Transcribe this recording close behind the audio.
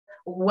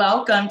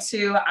Welcome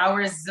to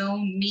our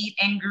Zoom meet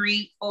and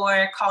greet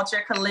for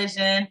Culture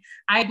Collision.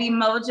 I be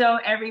Mojo,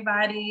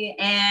 everybody,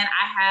 and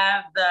I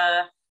have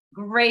the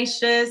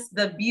gracious,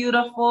 the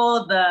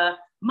beautiful, the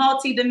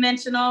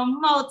multi-dimensional,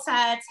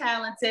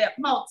 multi-talented,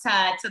 multi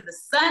to the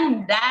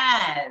sun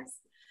dies,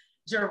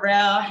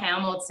 Jarrell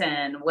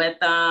Hamilton with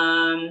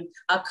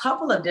a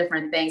couple of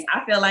different things.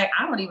 I feel like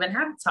I don't even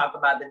have to talk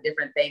about the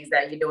different things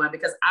that you're doing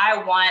because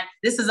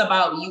this is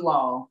about you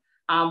all.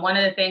 One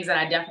of the things that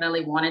I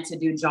definitely wanted to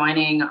do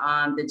joining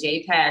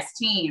the JPAS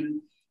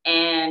team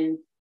and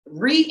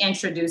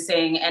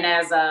reintroducing, and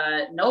as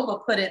Nova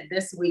put it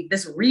this week,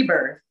 this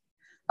rebirth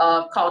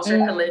of Culture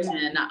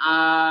Collision.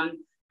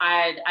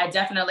 I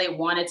definitely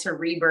wanted to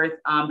rebirth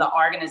the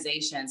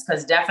organizations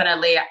because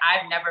definitely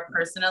I've never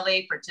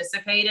personally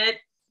participated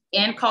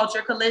in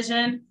Culture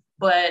Collision,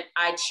 but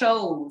I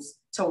chose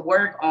to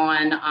work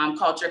on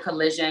Culture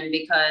Collision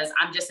because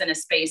I'm just in a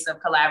space of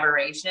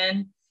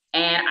collaboration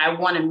and I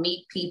want to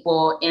meet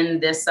people in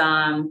this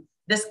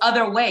this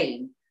other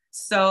way.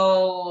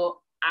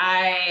 So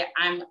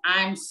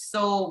I'm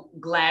so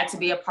glad to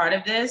be a part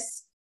of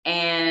this.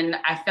 And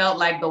I felt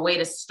like the way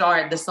to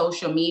start the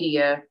social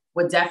media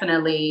would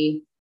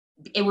definitely,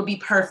 it would be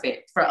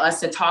perfect for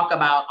us to talk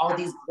about all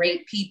these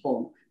great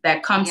people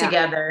that come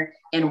together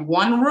in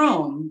one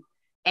room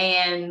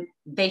and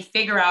they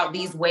figure out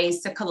these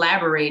ways to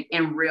collaborate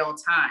in real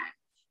time.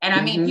 And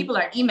I mean, people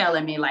are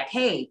emailing me like,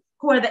 hey,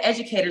 who are the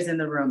educators in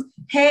the room?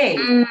 Hey,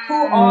 who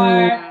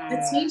are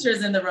the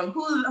teachers in the room?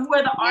 Who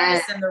are the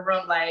artists in the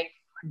room? Like,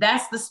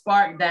 that's the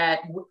spark that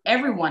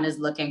everyone is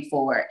looking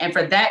for. And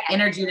for that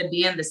energy to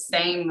be in the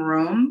same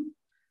room,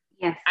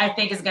 I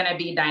think is going to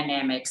be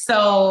dynamic.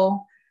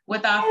 So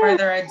without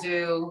further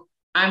ado,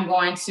 I'm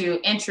going to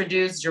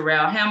introduce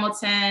Jarrell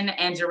Hamilton.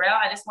 And Jarrell,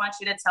 I just want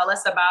you to tell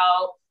us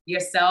about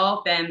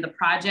yourself and the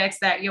projects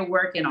that you're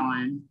working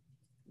on.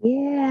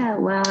 Yeah,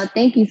 well,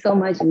 thank you so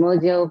much,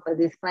 Mojo, for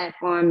this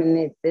platform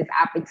and this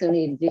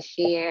opportunity to just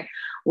share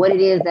what it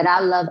is that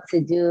I love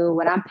to do,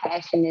 what I'm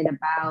passionate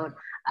about.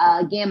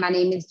 Again, my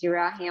name is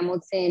Jarrell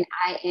Hamilton.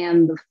 I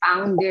am the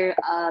founder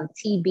of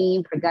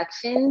TBean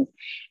Productions,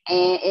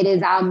 and it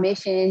is our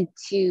mission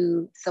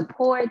to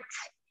support,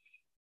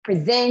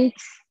 present,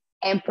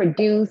 and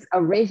produce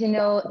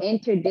original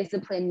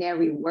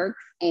interdisciplinary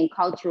works and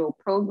cultural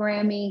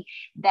programming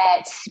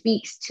that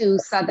speaks to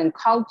Southern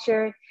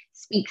culture,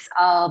 speaks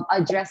of,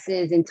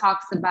 addresses and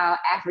talks about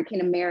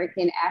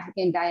African-American,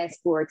 African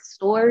diasporic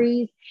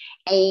stories,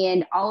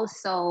 and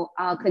also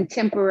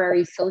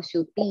contemporary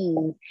social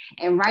themes.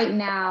 And right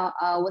now,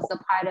 what's a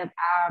part of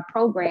our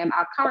program,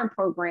 our current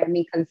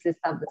programming consists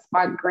of the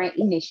Spark Grant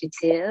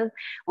Initiative,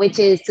 which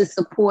is to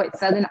support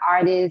Southern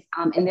artists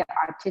in their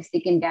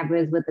artistic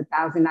endeavors with a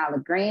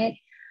 $1,000 grant.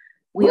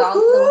 We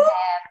also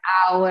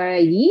have our,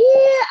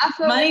 I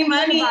feel money.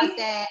 Good about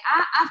that.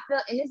 I feel,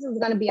 and this is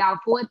going to be our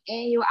 4th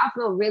annual. I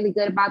feel really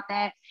good about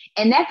that.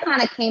 And that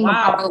kind of came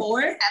about as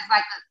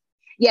like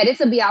this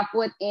will be our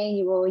 4th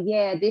annual.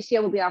 Yeah, this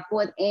year will be our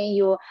 4th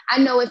annual. I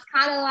know it's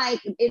kind of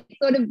like, it's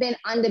sort of been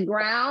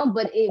underground,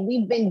 but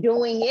we've been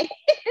doing it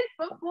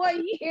for 4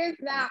 years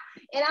now.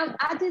 And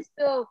I just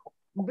feel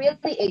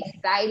really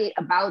excited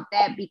about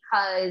that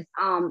because,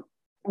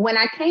 when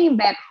I came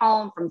back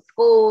home from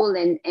school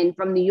and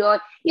from New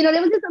York, there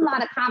was just a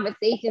lot of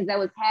conversations that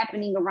was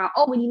happening around,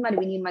 we need money,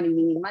 we need money,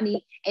 we need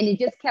money. And it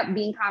just kept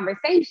being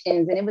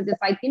conversations. And it was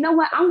just like, you know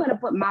what? I'm going to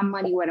put my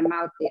money where the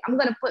mouth is. I'm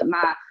going to put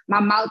my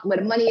mouth where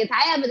the money is,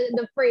 however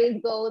the phrase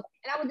goes.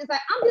 And I was just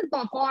like, I'm just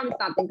going to farm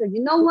something. Because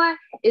you know what?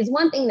 It's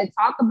one thing to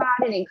talk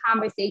about it and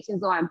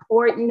conversations are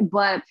important.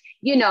 But,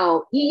 you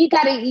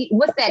got to,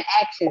 what's that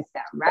action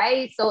step,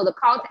 right? So the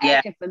call to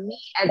action for me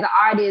as an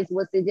artist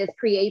was to just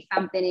create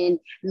something. And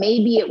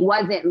maybe it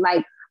wasn't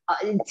like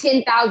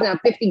 10,000 or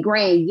 50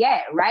 grand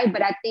yet, right?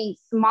 But I think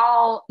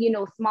small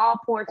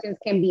portions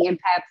can be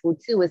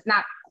impactful too. It's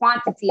not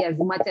quantity as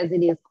much as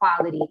it is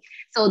quality.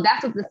 So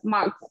that's what the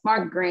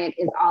Smart Grant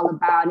is all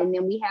about. And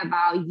then we have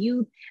our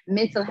Youth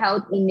Mental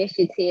Health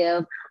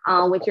Initiative,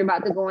 which we're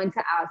about to go into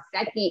our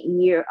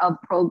 2nd year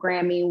of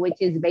programming, which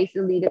is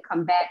basically to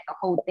combat the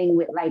whole thing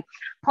with like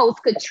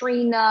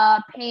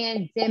post-Katrina,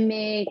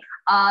 pandemic,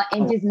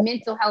 and just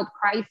mental health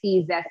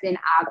crises that's in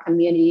our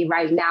community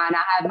right now. And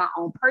I have my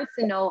own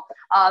personal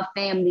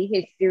family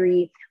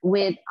history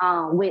with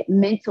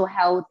mental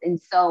health.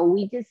 And so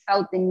we just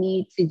felt the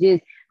need to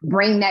just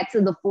bring that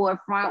to the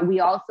forefront. We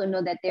also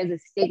know that there's a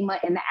stigma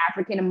in the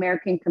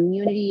African-American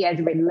community as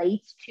it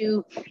relates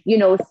to,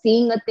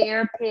 seeing a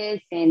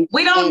therapist. And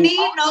we don't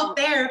need no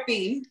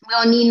therapy. We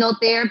don't need no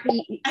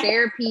therapy.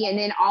 And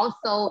then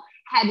also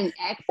having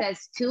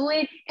access to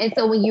it. And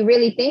so when you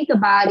really think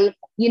about it,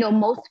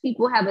 most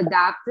people have a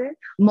doctor,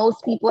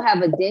 most people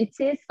have a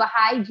dentist for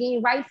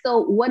hygiene, right? So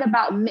what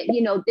about,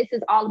 this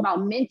is all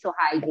about mental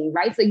hygiene,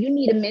 right? So you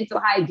need a mental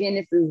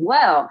hygienist as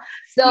well.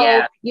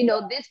 So,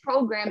 this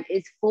program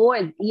is for,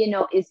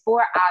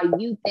 our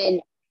youth.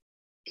 And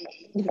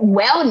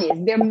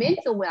wellness, their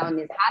mental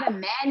wellness, how to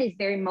manage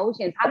their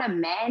emotions, how to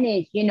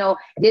manage,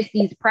 just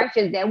these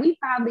pressures that we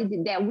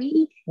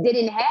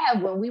didn't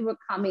have when we were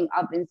coming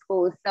up in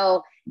school.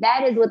 So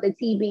that is what the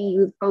TBean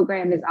Youth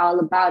Program is all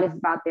about. It's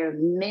about their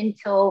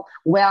mental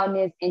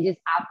wellness and just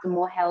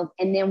optimal health.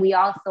 And then we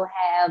also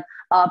have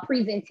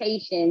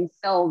presentations.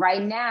 So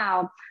right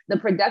now, the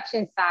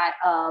production side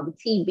of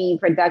TBean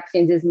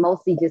Productions is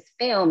mostly just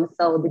film.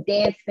 So the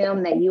dance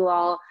film that you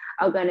all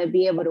are going to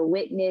be able to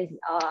witness,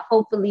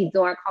 hopefully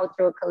during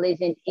Cultural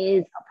Collision,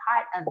 is a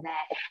part of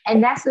that.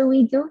 And that's what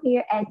we do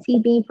here at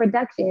TBean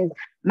Productions.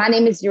 My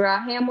name is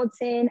Jarrell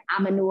Hamilton.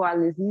 I'm a New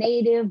Orleans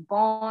native,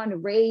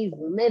 born, raised,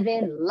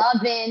 living,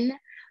 loving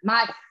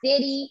my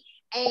city.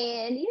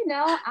 And,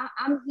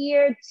 I'm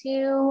here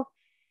to,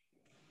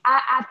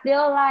 I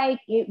feel like,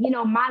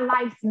 my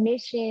life's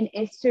mission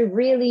is to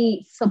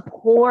really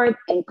support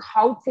and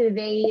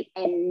cultivate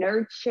and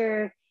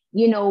nurture,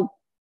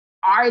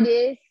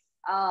 artists,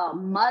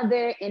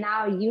 mother and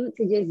our youth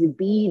to just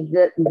be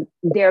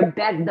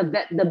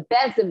the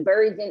best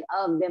version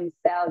of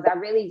themselves. I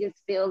really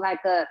just feel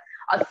like a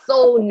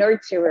soul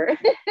nurturer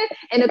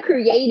and a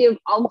creative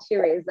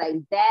altruist. Like,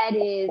 that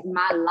is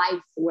my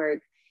life's work.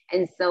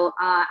 And so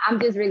I'm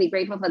just really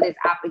grateful for this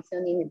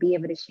opportunity to be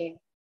able to share.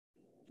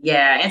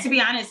 Yeah. And to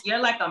be honest, you're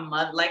like a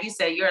mother, like you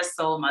said, you're a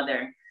soul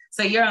mother.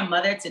 So you're a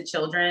mother to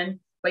children,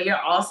 but you're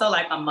also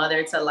like a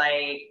mother to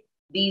like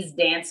these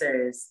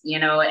dancers,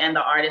 and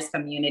the artist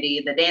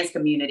community, the dance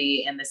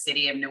community in the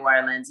city of New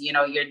Orleans.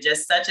 You're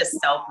just such a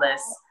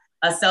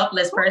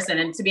selfless person.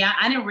 And to be honest,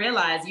 I didn't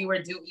realize you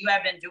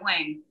have been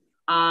doing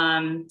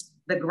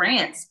the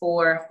grants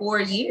for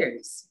 4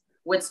 years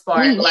with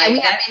Spark. We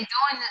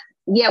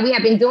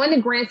have been doing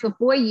the grants for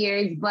 4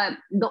 years, but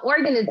the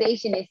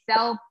organization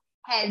itself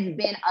has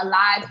been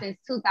alive since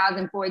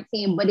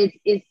 2014, but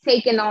it's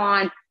taken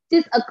on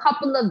just a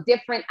couple of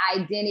different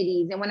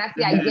identities. And when I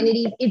say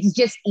identities, it's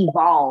just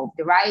evolved,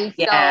 right?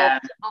 Yeah.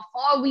 So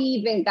before we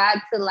even got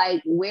to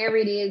like where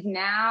it is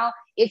now,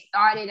 it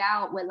started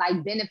out with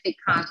like benefit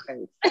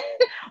concerts.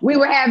 We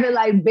were having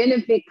like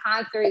benefit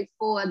concerts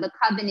for the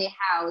Covenant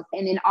House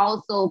and then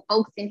also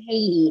folks in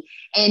Haiti.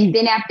 And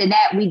then after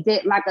that, we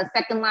did like a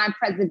second line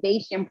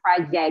preservation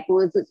project. It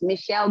was with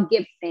Michelle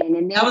Gibson. And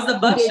then that was the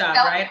bookshop,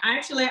 right?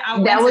 Actually, I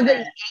went to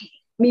that.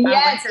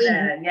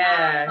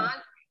 Yeah.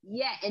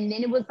 Yeah, and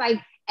then it was like,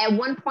 at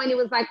one point, it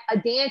was like a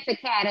dance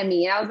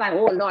academy. And I was like,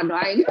 oh, Lord, no,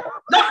 I ain't.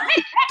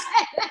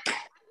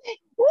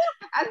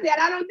 I said,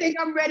 I don't think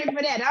I'm ready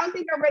for that. I don't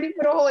think I'm ready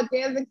for the whole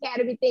dance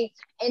academy thing.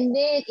 And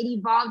then it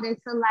evolved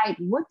into like,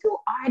 what do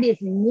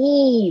artists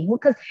need?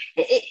 Because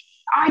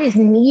artists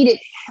needed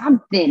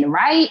something,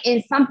 right?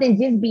 And something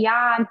just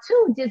beyond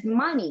just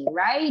money,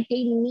 right?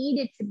 They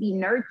needed to be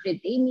nurtured.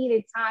 They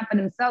needed time for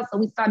themselves. So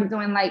we started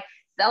doing like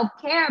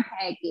self-care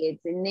packets.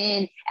 And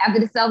then after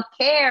the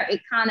self-care, it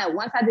kind of,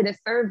 once I did a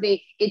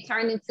survey, it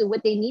turned into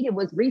what they needed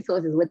was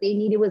resources, what they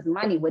needed was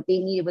money, what they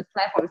needed was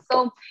platforms.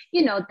 So,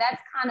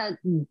 that's kind of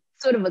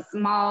sort of a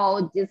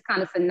small, just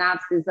kind of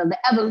synopsis of the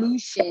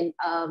evolution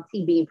of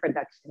TBean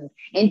Productions.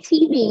 And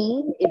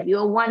TBean, if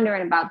you're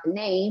wondering about the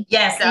name.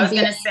 Yes, I was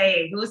going to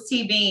say, who's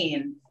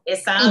TBean?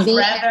 It sounds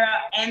rather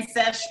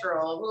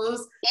ancestral.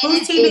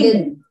 Who's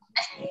TBean?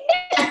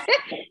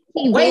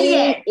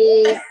 TBean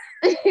is...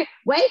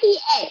 Where he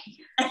at?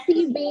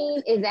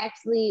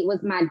 TBean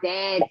was my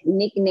dad's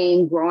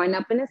nickname growing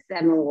up in the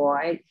 7th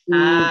Ward. He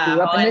grew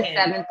up in the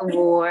 7th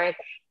Ward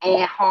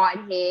and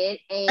hardhead.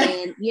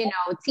 And,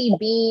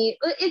 TBean,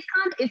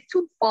 it's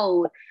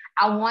twofold.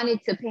 I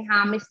wanted to pay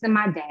homage to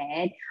my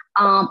dad.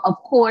 Of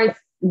course,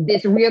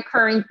 this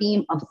reoccurring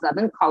theme of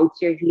Southern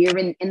culture here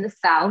in the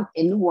South,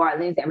 in New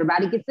Orleans,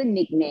 everybody gets a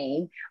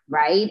nickname,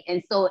 right?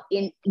 And so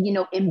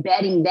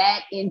embedding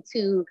that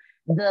into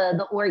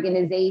the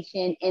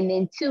organization. And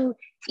then 2,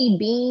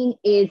 TBean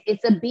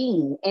it's a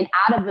bean, and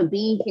out of a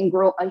bean can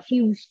grow a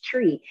huge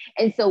tree.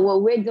 And so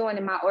what we're doing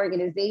in my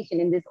organization,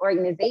 in this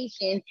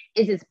organization,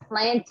 is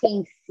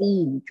planting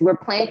seeds. We're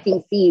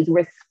planting seeds.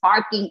 We're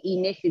sparking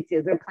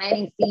initiatives. We're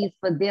planting seeds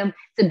for them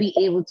to be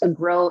able to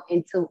grow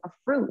into a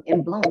fruit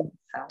and bloom.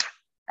 So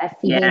that's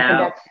TBean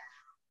Production.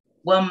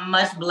 Well,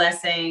 much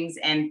blessings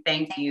and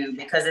thank you,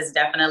 because it's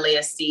definitely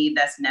a seed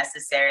that's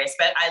necessary.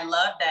 But I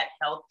love that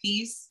health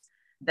piece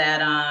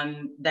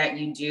that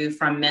you do,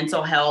 from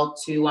mental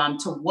health to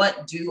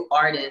what do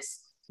artists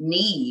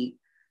need.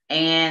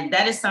 And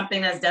that is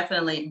something that's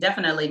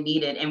definitely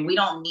needed. And we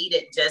don't need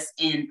it just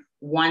in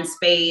one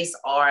space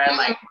or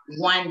like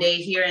one day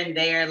here and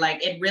there.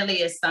 Like, it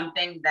really is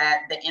something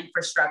that the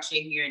infrastructure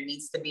here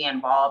needs to be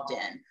involved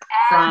in.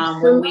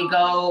 From when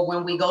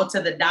we go to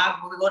the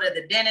doc, when we go to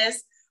the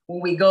dentist,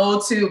 when we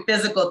go to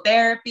physical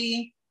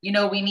therapy,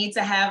 we need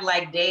to have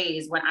like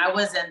days. When I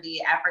was in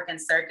the African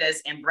circus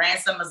in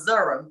Branson,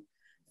 Missouri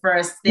for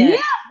a stint,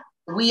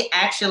 we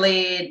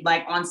actually,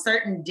 like, on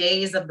certain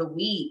days of the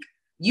week,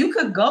 you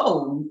could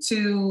go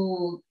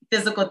to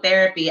physical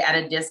therapy at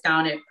a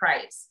discounted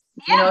price.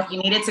 If you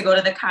needed to go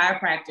to the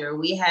chiropractor,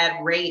 we had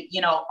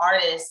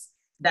artists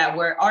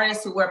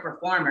who were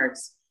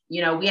performers,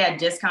 we had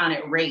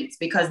discounted rates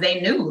because they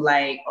knew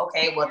like,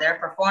 okay, well, they're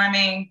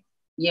performing,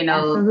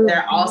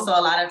 they're also a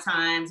lot of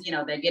times,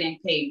 they're getting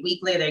paid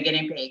weekly, they're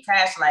getting paid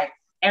cash. Like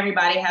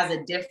everybody has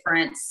a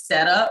different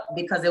setup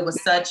because it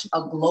was such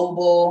a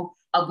global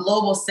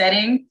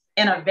setting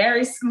in a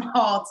very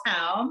small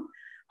town.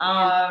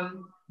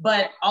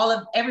 But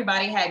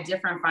everybody had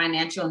different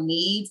financial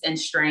needs and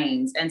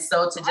strains. And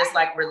so to just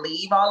like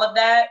relieve all of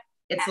that,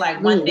 it's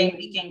like one thing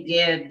we can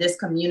give this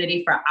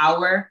community for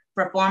our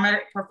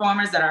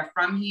performers that are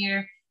from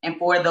here and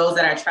for those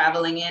that are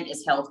traveling in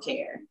is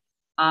healthcare.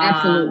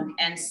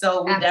 And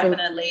so we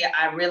definitely,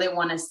 I really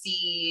want to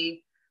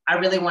see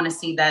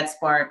that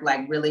spark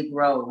like really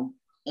grow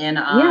in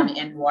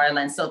New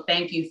Orleans. So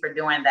thank you for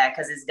doing that,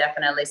 because it's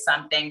definitely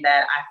something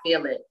that I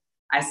feel it.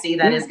 I see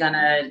that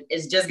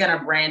it's just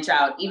gonna branch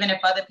out. Even if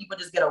other people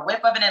just get a whiff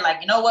of it and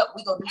like, you know what,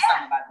 we gonna do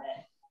something about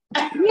that.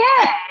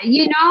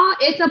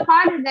 It's a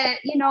part of that,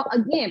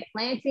 again,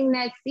 planting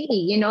that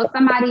seed,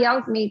 somebody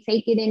else may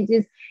take it and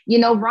just,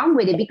 run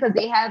with it because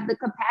they have the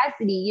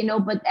capacity,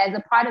 but as a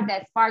part of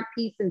that spark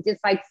piece of just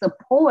like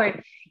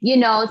support,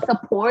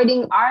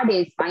 supporting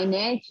artists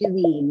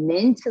financially,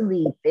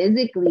 mentally,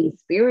 physically,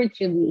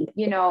 spiritually,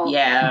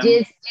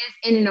 just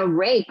in an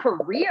array,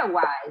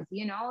 career-wise,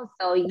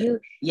 so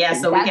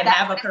so we can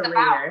have a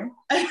career.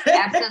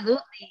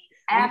 Absolutely.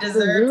 We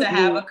deserve to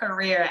have a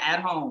career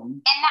at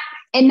home.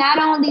 And not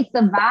only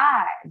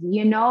survive,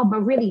 but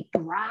really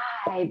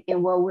thrive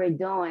in what we're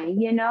doing,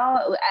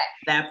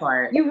 That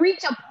part. You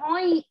reach a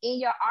point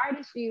in your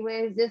artistry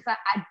where it's just like,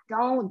 I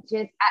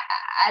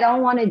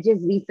don't want to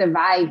just be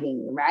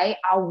surviving, right?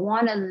 I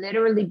want to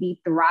literally be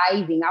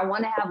thriving. I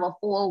want to have a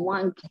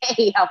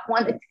 401k. I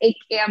want to take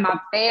care of my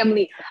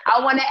family.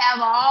 I want to have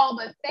all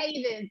the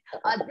savings,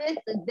 this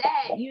or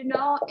that,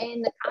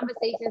 and the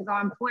conversations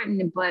are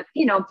important, but,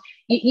 you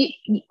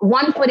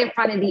one foot in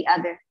front of the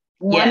other.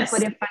 One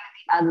foot in front of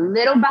the other,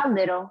 little by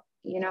little,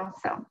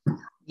 so.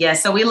 Yeah,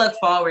 so we look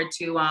forward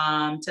to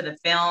the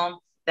film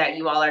that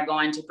you all are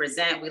going to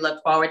present. We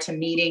look forward to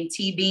meeting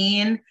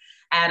TBean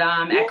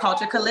at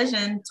Culture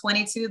Collision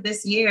 22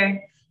 this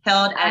year,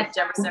 held at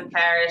Jefferson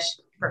Parish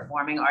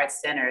Performing Arts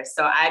Center.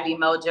 So I be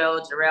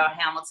Mojo, Jarrell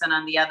Hamilton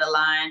on the other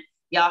line.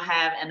 Y'all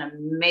have an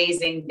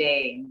amazing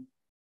day.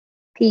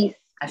 Peace.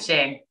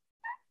 Ashe.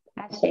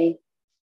 Ashe.